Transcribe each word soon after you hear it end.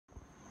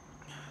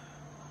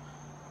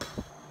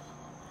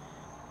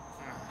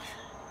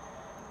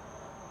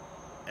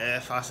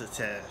Foster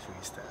Ted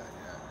freestyle.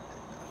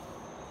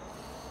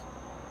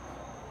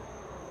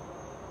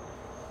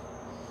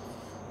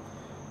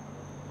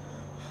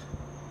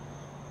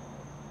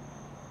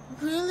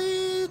 Yeah.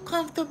 Really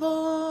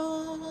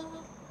comfortable.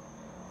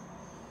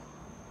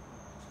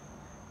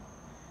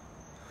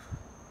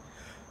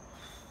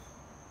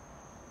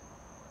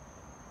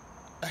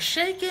 A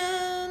shaking,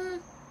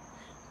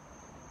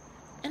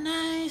 and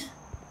I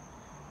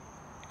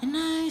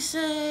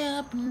say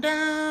up and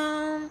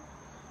down,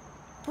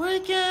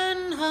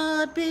 breaking,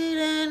 heart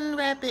beating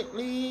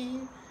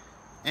rapidly,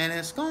 and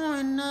it's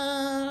going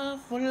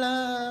up for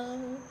love.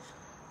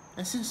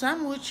 And since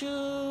I'm with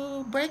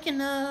you,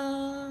 breaking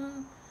up,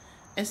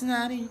 it's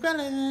not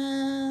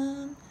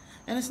irrelevant,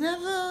 and it's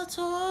never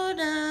tore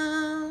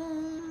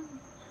down.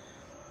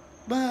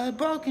 But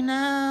broken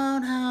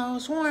out,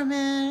 house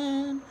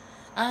warming,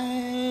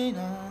 I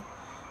know.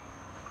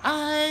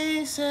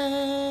 I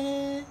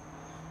say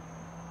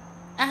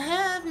I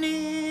have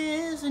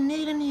needs, and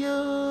needing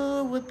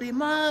you would be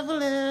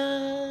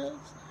marvelous.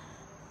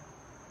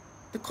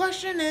 The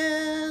question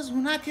is,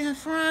 when I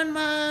confront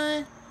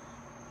myself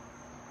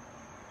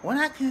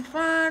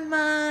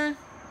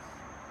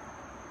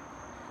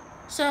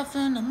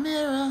in the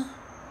mirror,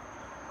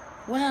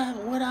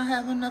 would I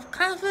have enough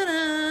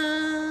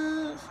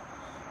confidence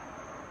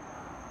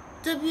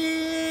to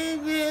be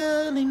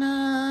real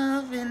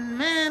enough in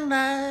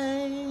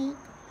man-like,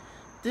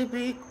 to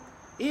be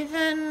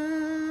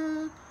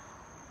even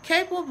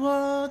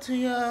capable to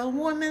your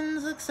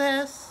woman's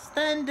success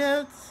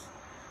standards?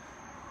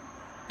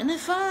 And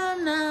if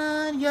I'm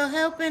not your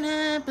helping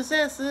hand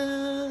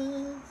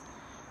possesses,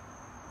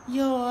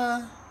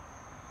 your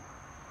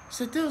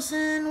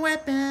seducing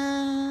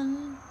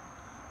weapon,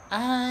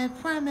 I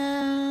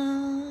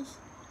promise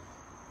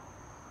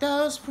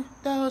those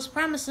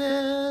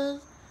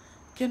promises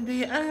can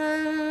be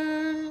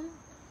earned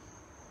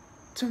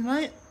to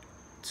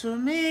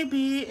me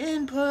be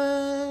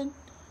input.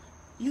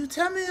 You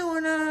tell me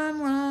when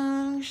I'm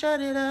wrong, shut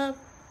it up.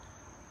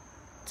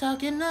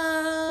 Talking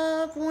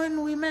up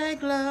when we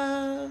make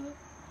love.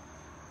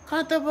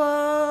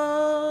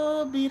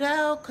 Comfortable be the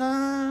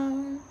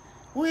outcome.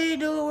 We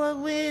do what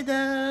we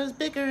does,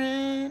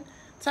 bickering,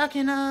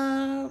 talking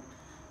up,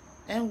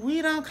 and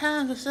we don't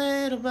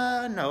conversate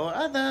about no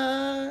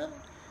other.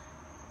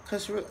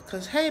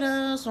 Cause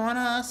haters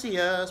wanna see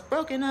us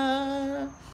broken up.